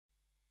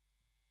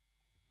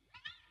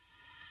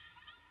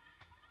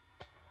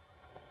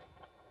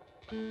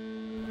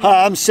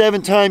Hi, I'm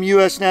 7-time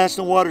U.S.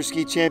 National Water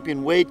Ski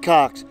Champion Wade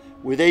Cox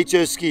with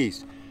HO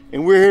Skis,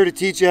 and we're here to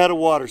teach you how to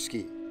water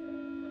ski.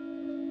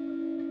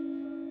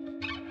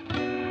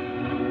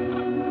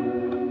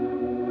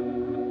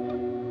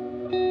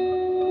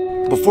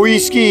 Before you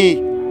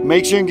ski,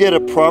 make sure you get a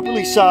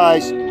properly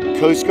sized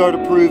Coast Guard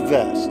approved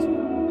vest.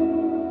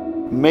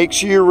 Make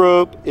sure your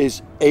rope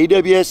is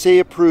AWSA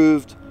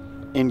approved,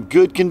 in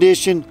good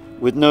condition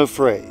with no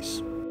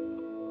frays.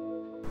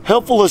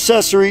 Helpful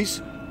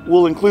accessories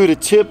will include a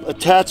tip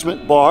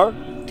attachment bar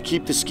to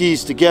keep the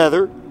skis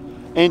together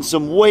and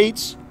some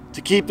weights to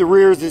keep the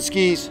rear of the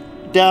skis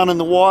down in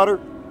the water,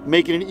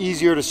 making it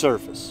easier to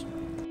surface.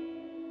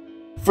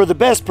 For the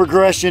best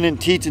progression in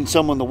teaching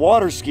someone to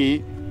water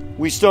ski,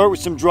 we start with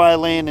some dry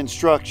land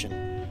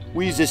instruction.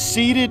 We use a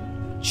seated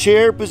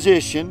chair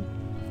position,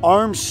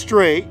 arms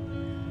straight,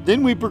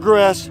 then we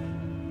progress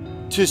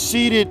to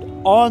seated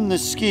on the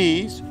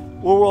skis,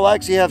 where we'll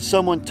actually have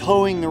someone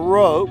towing the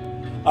rope.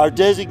 Our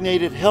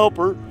designated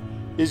helper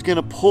is going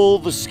to pull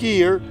the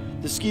skier.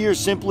 The skier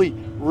simply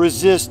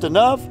resist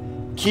enough,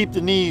 keep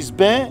the knees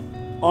bent,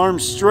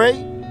 arms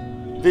straight.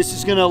 This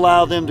is going to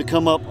allow them to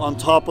come up on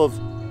top of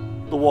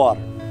the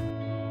water.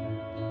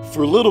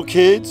 For little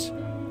kids,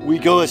 we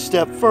go a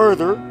step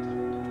further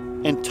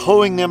and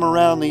towing them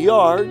around the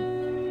yard,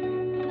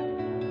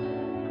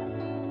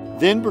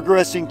 then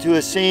progressing to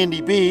a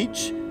sandy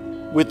beach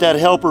with that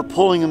helper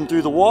pulling them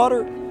through the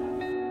water.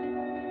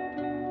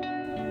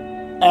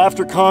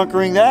 After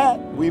conquering that,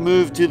 we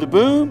move to the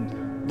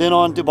boom, then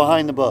on to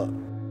behind the boat.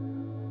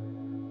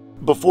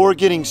 Before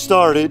getting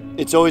started,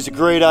 it's always a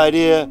great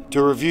idea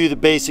to review the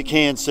basic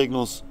hand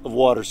signals of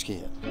water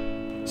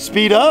skiing.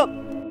 Speed up,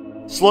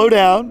 slow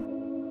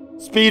down,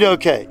 speed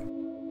okay.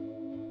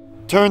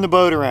 Turn the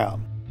boat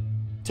around.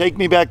 Take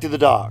me back to the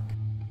dock.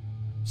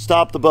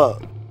 Stop the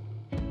boat.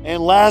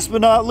 And last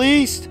but not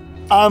least,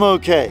 I'm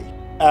okay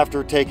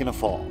after taking a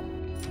fall.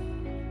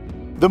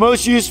 The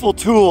most useful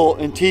tool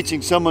in teaching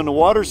someone to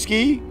water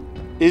ski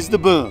is the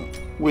boom.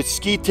 With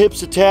ski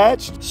tips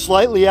attached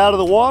slightly out of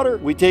the water,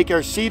 we take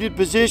our seated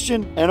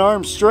position and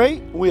arms straight,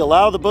 and we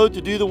allow the boat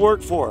to do the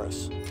work for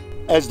us.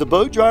 As the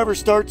boat driver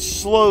starts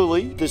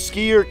slowly, the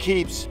skier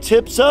keeps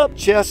tips up,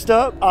 chest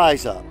up,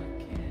 eyes up.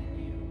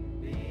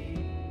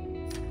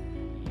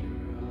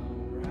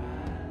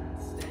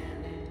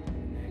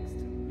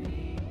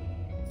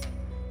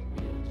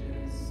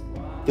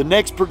 The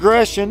next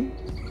progression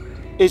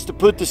is to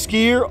put the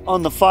skier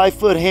on the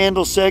 5-foot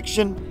handle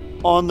section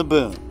on the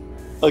boom.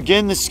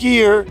 Again, the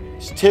skier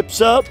is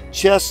tips up,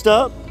 chest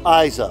up,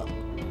 eyes up.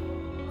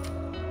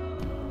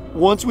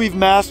 Once we've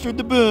mastered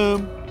the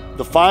boom,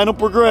 the final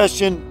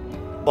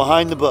progression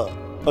behind the boat.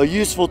 A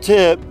useful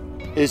tip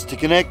is to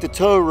connect the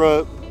tow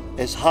rope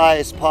as high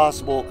as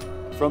possible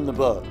from the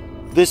boat.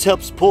 This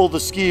helps pull the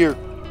skier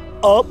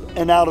up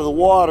and out of the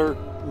water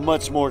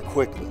much more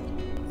quickly.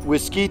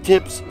 With ski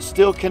tips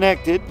still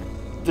connected,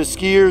 the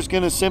skier is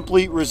going to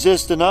simply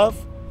resist enough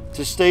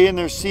to stay in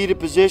their seated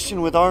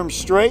position with arms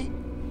straight,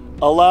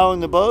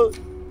 allowing the boat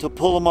to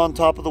pull them on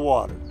top of the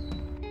water.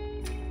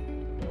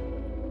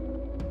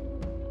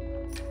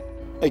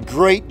 A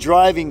great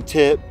driving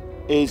tip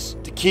is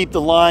to keep the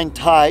line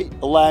tight,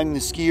 allowing the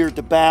skier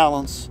to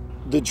balance.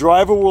 The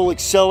driver will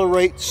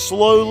accelerate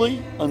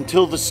slowly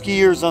until the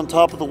skier is on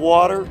top of the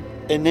water,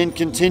 and then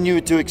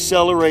continue to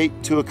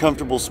accelerate to a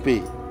comfortable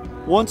speed.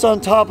 Once on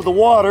top of the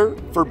water,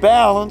 for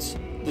balance,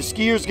 the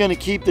skier is going to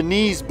keep the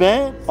knees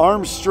bent,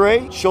 arms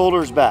straight,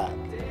 shoulders back.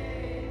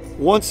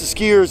 Once the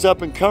skier is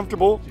up and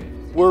comfortable,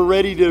 we're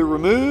ready to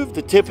remove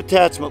the tip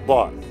attachment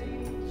bar.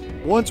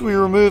 Once we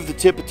remove the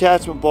tip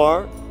attachment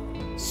bar,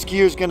 the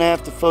skier is going to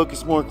have to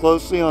focus more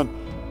closely on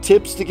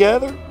tips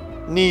together,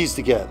 knees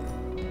together.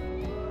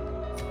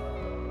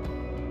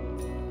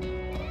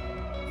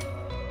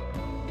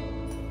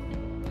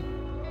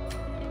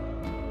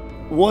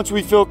 Once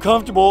we feel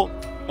comfortable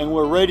and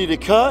we're ready to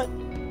cut,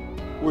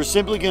 we're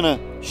simply going to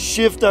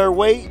shift our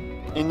weight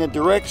in the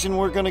direction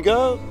we're going to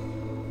go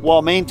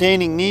while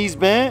maintaining knees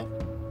bent,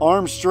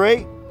 arms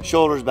straight,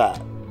 shoulders back.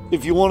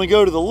 If you want to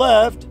go to the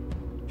left,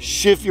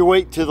 shift your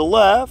weight to the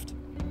left.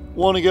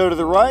 Want to go to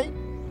the right,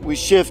 we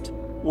shift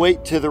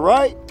weight to the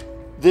right.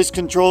 This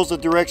controls the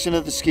direction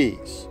of the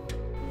skis.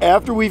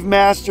 After we've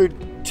mastered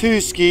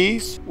 2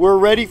 skis, we're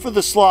ready for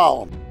the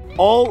slalom.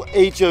 All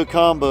HO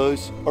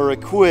combos are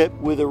equipped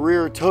with a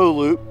rear toe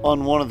loop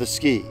on one of the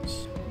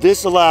skis.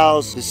 This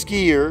allows the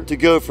skier to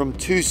go from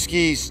 2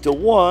 skis to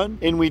 1,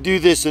 and we do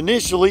this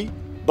initially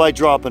by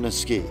dropping a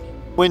ski.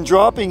 When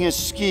dropping a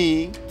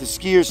ski, the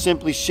skier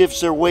simply shifts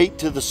their weight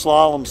to the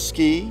slalom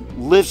ski,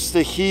 lifts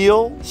the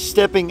heel,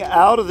 stepping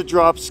out of the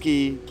drop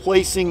ski,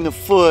 placing the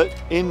foot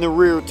in the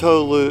rear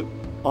toe loop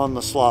on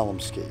the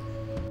slalom ski.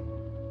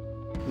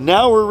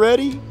 Now we're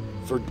ready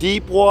for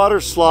deep water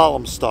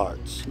slalom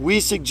starts. We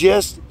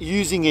suggest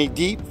using a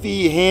deep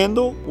V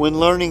handle when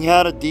learning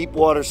how to deep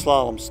water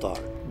slalom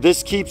start.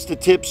 This keeps the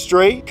tip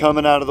straight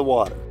coming out of the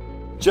water.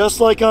 Just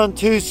like on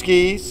 2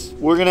 skis,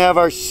 we're gonna have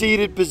our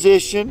seated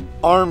position,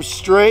 arms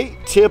straight,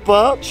 tip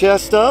up,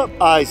 chest up,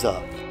 eyes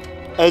up.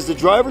 As the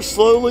driver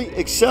slowly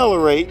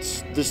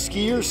accelerates, the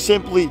skier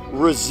simply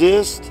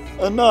resists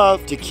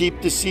enough to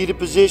keep the seated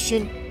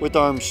position with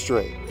arms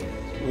straight.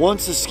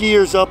 Once the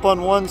skier's up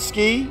on one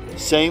ski,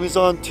 same as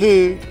on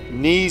two,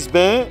 knees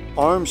bent,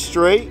 arms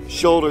straight,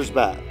 shoulders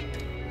back.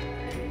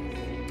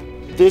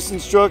 This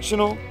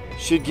instructional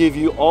should give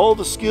you all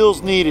the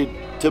skills needed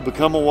to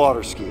become a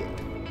water skier.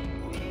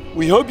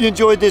 We hope you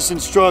enjoyed this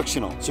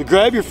instructional. So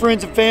grab your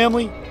friends and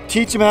family,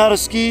 teach them how to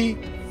ski,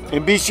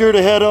 and be sure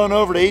to head on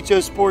over to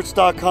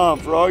hosports.com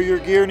for all your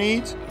gear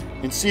needs,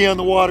 and see you on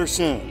the water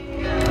soon.